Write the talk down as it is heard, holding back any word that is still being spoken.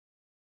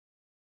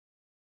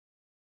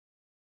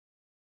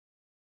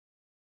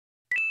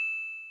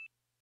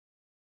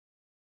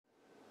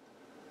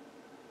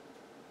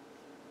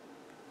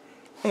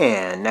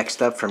And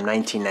next up from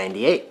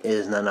 1998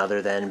 is none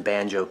other than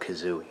Banjo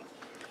Kazooie.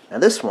 Now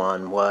this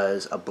one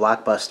was a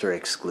Blockbuster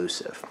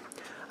exclusive.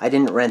 I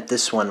didn't rent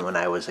this one when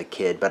I was a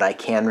kid, but I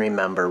can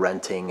remember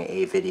renting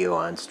a video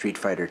on Street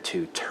Fighter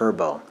II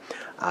Turbo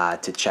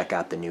to check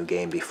out the new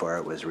game before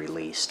it was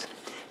released.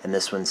 And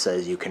this one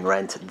says you can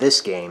rent this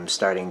game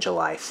starting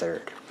July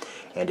 3rd.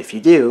 And if you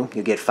do,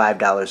 you get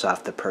 $5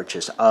 off the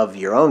purchase of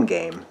your own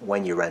game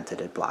when you rent it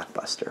at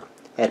Blockbuster,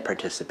 at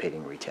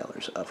participating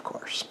retailers, of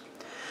course.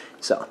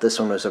 So this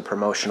one was a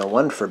promotional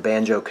one for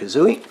Banjo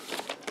Kazooie.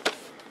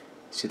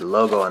 See the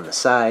logo on the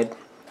side.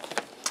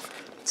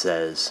 It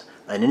says,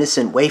 "An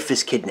innocent waif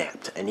is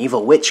kidnapped. An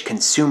evil witch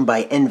consumed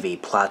by envy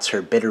plots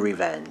her bitter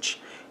revenge.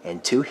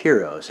 And two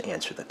heroes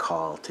answer the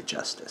call to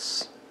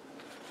justice."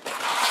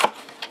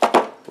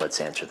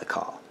 Let's answer the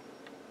call.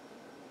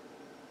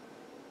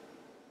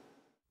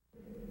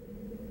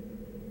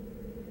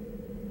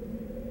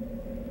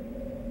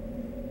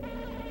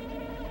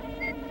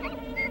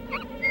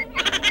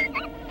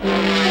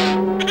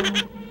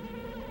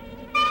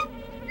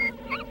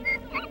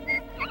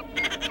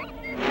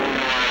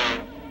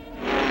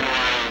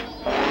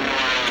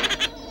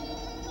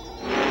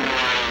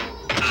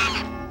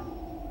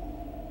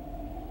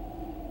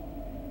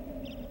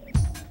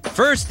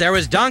 First, there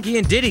was Donkey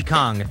and Diddy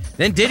Kong,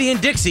 then Diddy and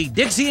Dixie,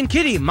 Dixie and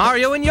Kitty,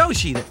 Mario and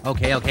Yoshi.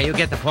 Okay, you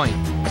get the point.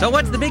 So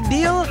what's the big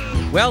deal?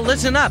 Well,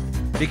 listen up,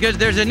 because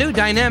there's a new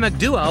dynamic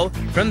duo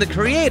from the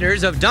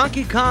creators of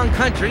Donkey Kong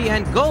Country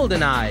and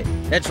GoldenEye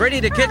that's ready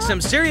to kick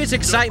some serious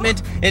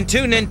excitement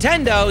into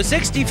Nintendo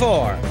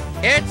 64.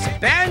 It's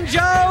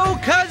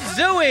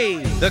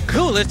Banjo-Kazooie, the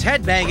coolest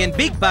headbanging,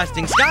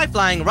 beak-busting,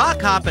 sky-flying,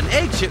 rock-hopping,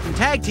 egg-shooting,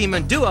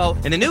 tag-teaming duo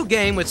in a new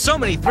game with so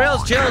many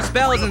thrills, chills,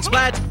 spells, and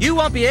splats, you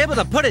won't be able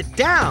to put it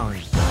down.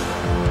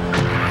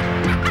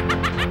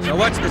 So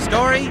what's the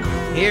story?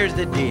 Here's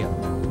the deal.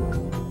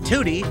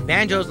 Tootie,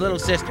 Banjo's little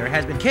sister,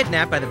 has been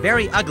kidnapped by the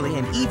very ugly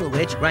and evil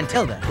witch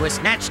Gruntilda, who has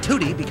snatched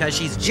Tootie because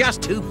she's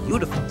just too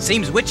beautiful.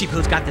 Seems Witchy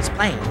Poo's got this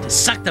plan to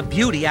suck the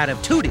beauty out of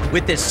Tootie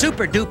with this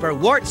super-duper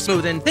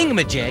wart-smoothing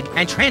thingamajig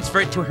and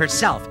transfer it to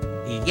herself.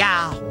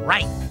 Yeah,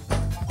 right.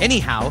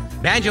 Anyhow,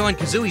 Banjo and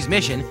Kazooie's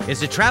mission is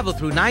to travel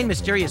through 9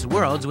 mysterious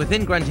worlds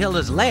within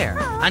Gruntilda's lair,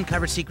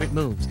 uncover secret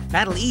moves,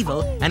 battle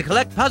evil, and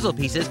collect puzzle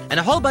pieces and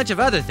a whole bunch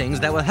of other things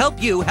that will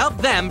help you help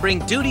them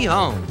bring Tootie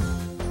home.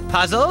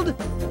 Puzzled?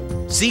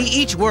 See,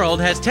 each world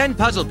has 10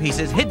 puzzle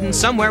pieces hidden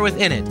somewhere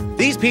within it.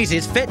 These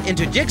pieces fit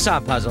into jigsaw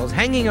puzzles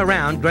hanging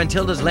around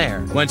Gruntilda's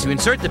lair. Once you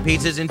insert the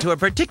pieces into a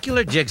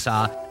particular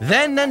jigsaw,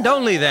 then and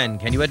only then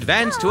can you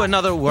advance to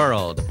another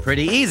world.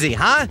 Pretty easy,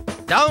 huh?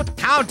 Don't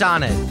count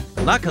on it.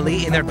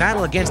 Luckily, in their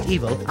battle against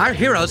evil, our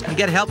heroes can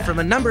get help from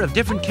a number of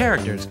different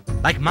characters,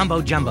 like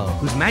Mumbo Jumbo,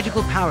 whose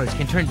magical powers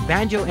can turn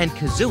Banjo and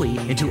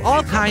Kazooie into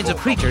all kinds of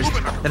creatures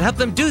that help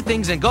them do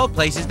things and go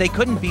places they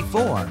couldn't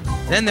before.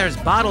 Then there's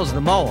Bottles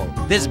the Mole.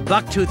 This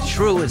buck-toothed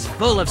shrew is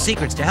full of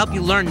secrets to help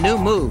you learn new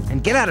moves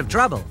and get out of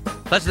trouble.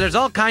 Plus, there's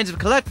all kinds of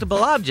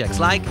collectible objects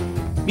like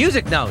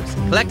music notes.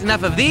 Collect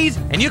enough of these,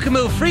 and you can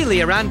move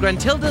freely around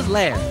Gruntilda's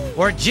lair.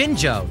 Or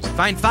Jinjos.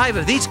 Find 5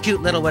 of these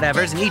cute little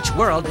whatevers in each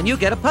world, and you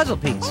get a puzzle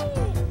piece.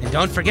 And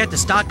don't forget to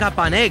stock up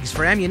on eggs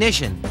for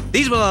ammunition.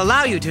 These will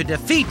allow you to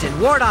defeat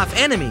and ward off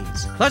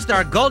enemies. Plus, there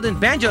are golden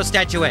Banjo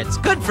statuettes,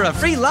 good for a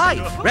free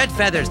life. Red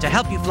feathers to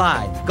help you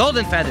fly,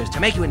 golden feathers to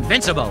make you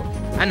invincible,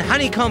 and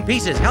honeycomb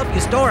pieces help you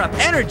store up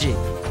energy.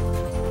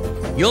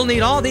 You'll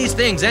need all these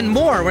things and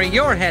more where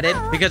you're headed,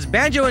 because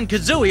Banjo and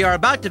Kazooie are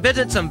about to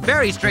visit some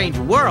very strange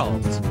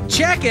worlds.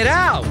 Check it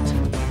out!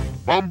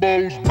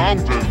 Mumbo's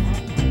Mountain.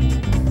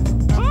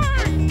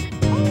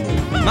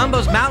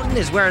 Mumbo's Mountain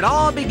is where it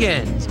all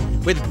begins,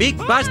 with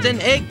beak-busting,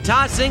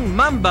 egg-tossing,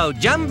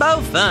 mumbo-jumbo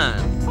fun.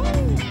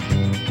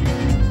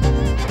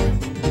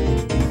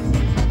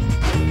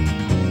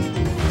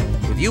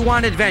 If you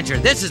want adventure,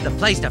 this is the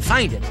place to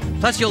find it.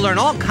 Plus, you'll learn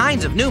all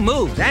kinds of new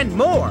moves and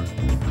more.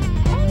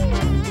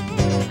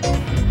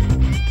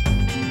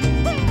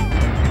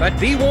 But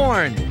be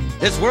warned,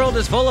 this world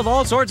is full of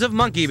all sorts of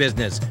monkey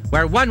business,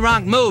 where one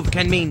wrong move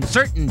can mean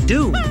certain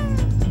doom.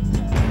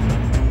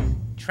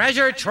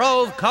 Treasure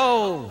Trove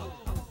Cove.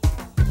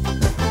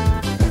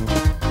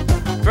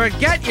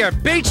 Forget your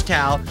beach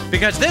towel,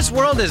 because this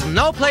world is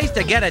no place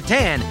to get a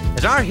tan,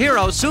 as our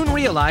heroes soon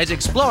realize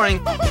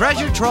exploring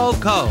Treasure Trove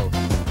Cove.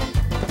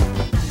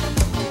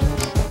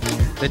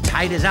 The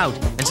tide is out,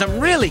 and some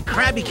really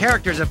crabby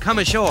characters have come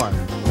ashore.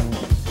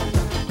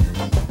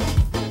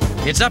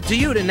 It's up to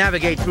you to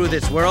navigate through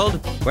this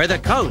world, where the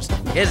coast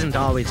isn't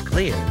always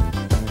clear.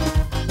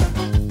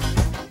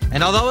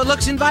 And although it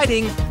looks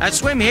inviting, a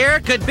swim here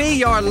could be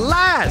your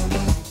last.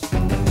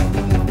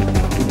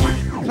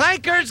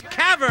 Clanker's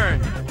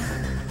Cavern.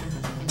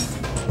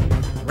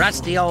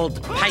 Rusty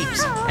old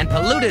pipes and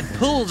polluted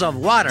pools of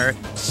water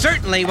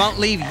certainly won't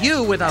leave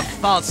you with a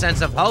false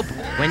sense of hope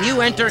when you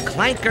enter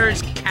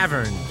Clanker's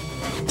Cavern.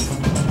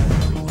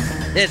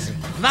 This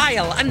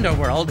vile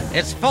underworld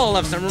is full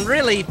of some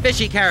really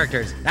fishy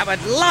characters that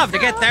would love to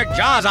get their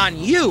jaws on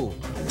you.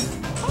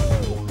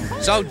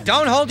 So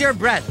don't hold your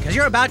breath, because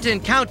you're about to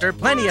encounter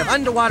plenty of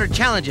underwater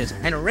challenges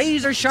and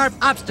razor-sharp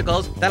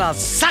obstacles that'll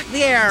suck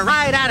the air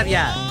right out of you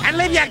and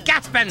leave you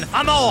gasping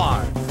for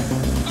more.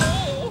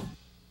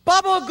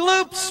 Bubble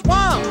Gloop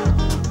Swamp!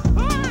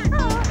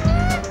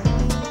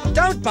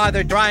 Don't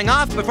bother drying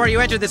off before you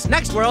enter this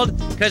next world,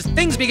 because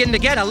things begin to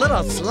get a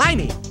little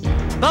slimy.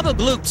 Bubble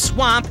Gloop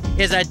Swamp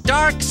is a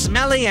dark,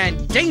 smelly,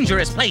 and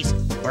dangerous place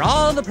where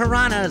all the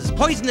piranhas,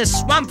 poisonous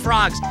swamp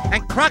frogs,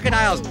 and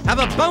crocodiles have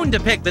a bone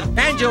to pick with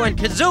Banjo and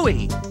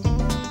Kazooie.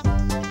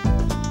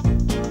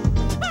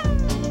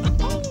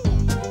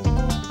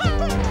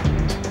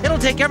 It'll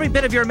take every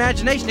bit of your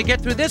imagination to get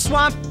through this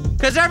swamp,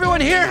 because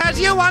everyone here has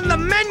you on the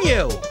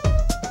menu!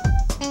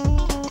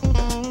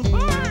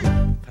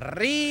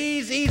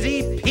 Freeze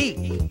Easy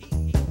Peak.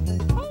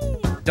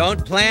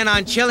 Don't plan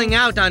on chilling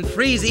out on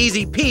Freeze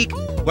Easy Peak,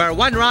 where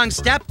one wrong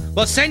step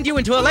will send you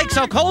into a lake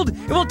so cold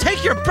it will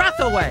take your breath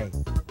away.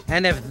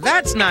 And if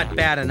that's not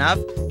bad enough,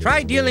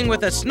 try dealing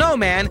with a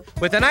snowman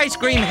with an ice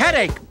cream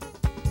headache.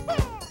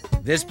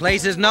 This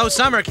place is no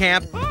summer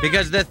camp,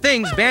 because the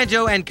things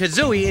Banjo and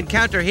Kazooie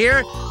encounter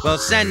here will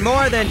send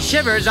more than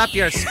shivers up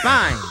your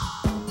spine.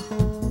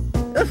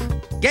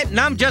 Ugh, get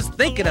numb just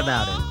thinking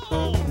about it.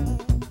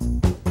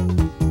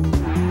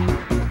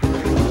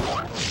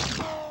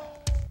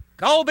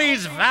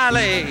 Gobi's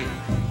Valley.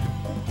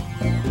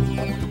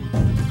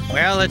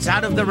 Well, it's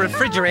out of the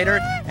refrigerator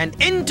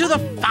and into the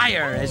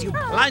fire as you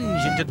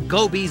plunge into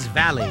Gobi's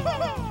Valley.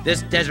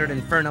 This desert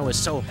inferno is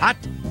so hot,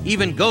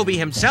 even Gobi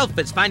himself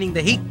is finding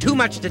the heat too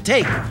much to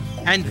take.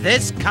 And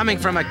this coming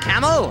from a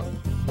camel?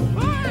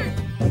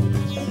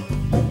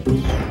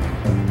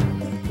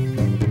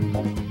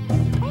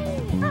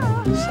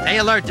 Stay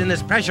alert in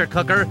this pressure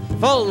cooker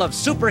full of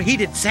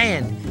superheated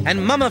sand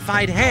and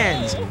mummified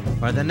hands,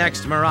 or the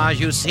next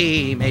mirage you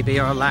see may be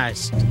your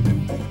last.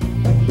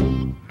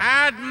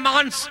 Mad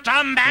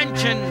Monster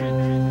Mansion!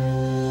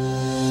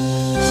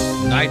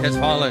 Night has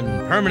fallen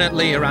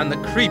permanently around the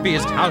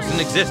creepiest house in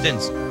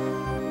existence.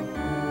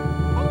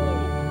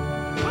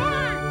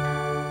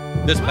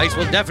 This place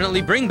will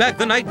definitely bring back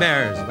the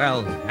nightmares.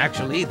 Well,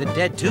 actually, the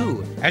dead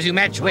too, as you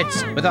match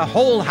wits with a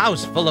whole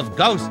house full of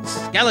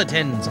ghosts,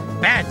 skeletons,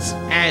 bats,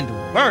 and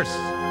worse.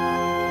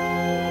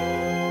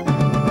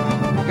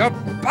 You're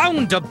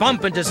bound to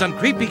bump into some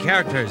creepy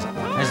characters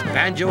as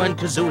Banjo and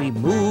Kazooie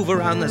move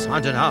around this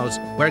haunted house,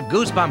 where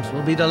goosebumps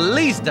will be the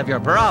least of your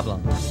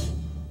problems.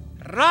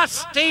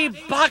 Rusty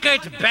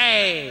Bucket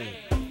Bay!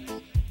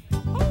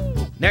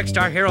 Next,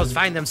 our heroes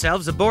find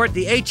themselves aboard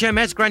the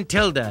HMS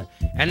Gruntilda,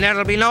 and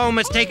there'll be no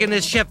mistaking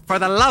this ship for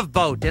the Love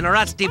Boat in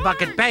Rusty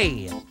Bucket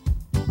Bay.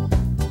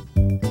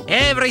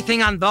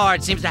 Everything on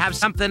board seems to have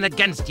something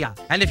against you,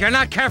 and if you're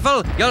not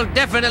careful, you'll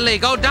definitely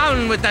go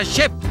down with the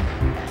ship.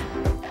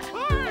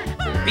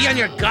 Be on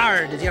your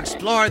guard as you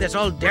explore this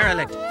old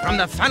derelict, from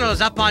the funnels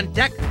up on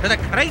deck to the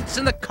crates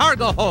in the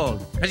cargo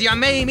hold, because you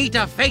may meet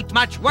a fate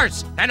much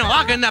worse than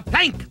walking the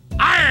plank.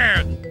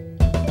 Arrgh!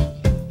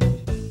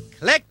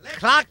 Click,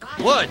 clock,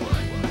 wood.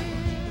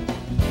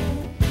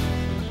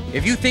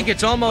 If you think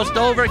it's almost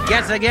over,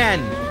 guess again.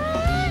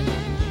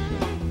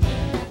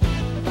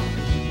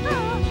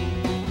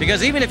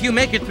 Because even if you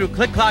make it through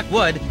Click, Clock,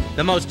 Wood,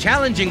 the most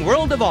challenging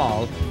world of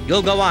all,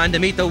 you'll go on to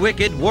meet the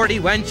wicked, warty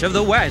wench of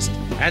the West,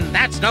 and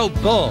that's no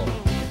bull.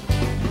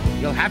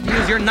 You'll have to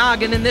use your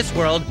noggin in this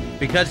world,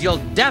 because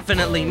you'll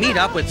definitely meet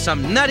up with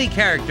some nutty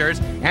characters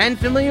and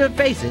familiar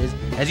faces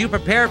as you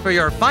prepare for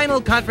your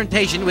final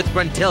confrontation with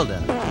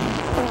Gruntilda.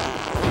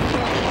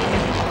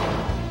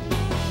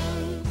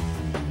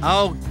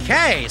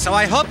 Okay, so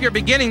I hope you're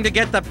beginning to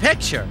get the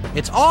picture.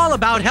 It's all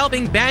about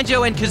helping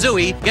Banjo and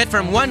Kazooie get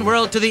from one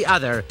world to the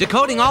other,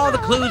 decoding all the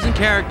clues and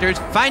characters,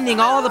 finding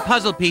all the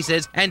puzzle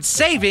pieces, and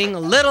saving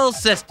Little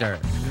Sister.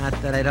 Not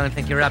that I don't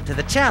think you're up to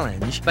the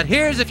challenge, but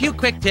here's a few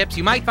quick tips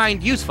you might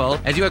find useful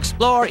as you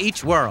explore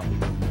each world.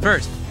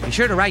 First, be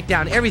sure to write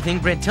down everything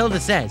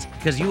Gruntilda says,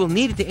 because you will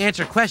need it to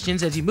answer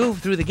questions as you move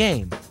through the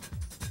game.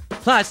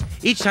 Plus,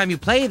 each time you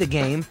play the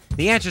game,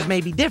 the answers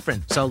may be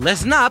different, so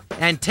listen up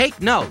and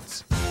take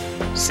notes.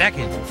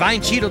 Second,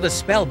 find Cheetle the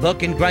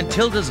spellbook in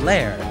Gruntilda's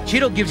lair.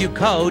 Cheetle gives you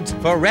codes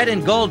for red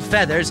and gold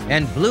feathers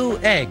and blue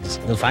eggs.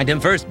 You'll find him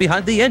first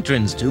behind the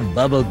entrance to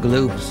Bubble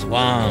Gloop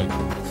Swamp.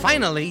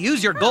 Finally,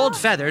 use your gold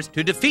feathers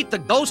to defeat the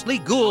ghostly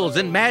ghouls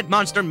in Mad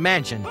Monster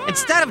Mansion,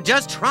 instead of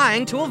just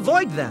trying to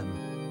avoid them.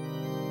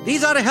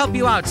 These ought to help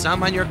you out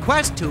some on your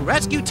quest to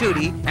rescue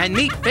Tootie and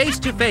meet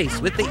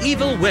face-to-face with the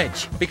evil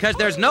witch, because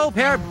there's no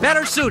pair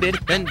better suited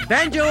than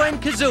Banjo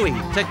and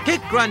Kazooie to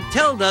kick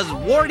Gruntilda's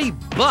warty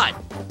butt.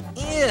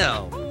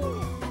 Ew.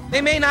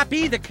 They may not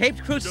be the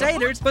Caped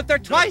Crusaders, but they're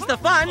twice the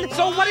fun,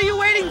 so what are you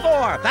waiting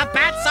for? The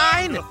bat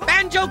sign?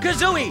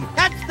 Banjo-Kazooie!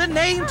 That's the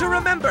name to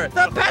remember!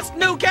 The best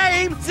new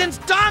game since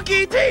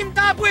Donkey teamed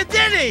up with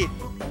Diddy!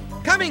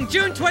 Coming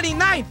June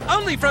 29th,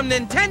 only from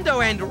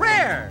Nintendo and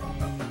Rare!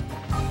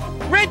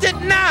 Rent it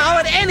now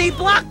at any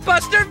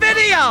Blockbuster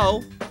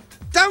Video!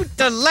 Don't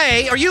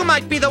delay, or you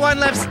might be the one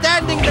left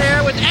standing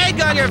there with egg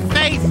on your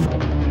face!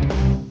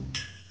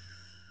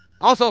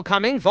 Also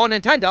coming for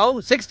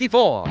Nintendo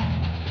 64.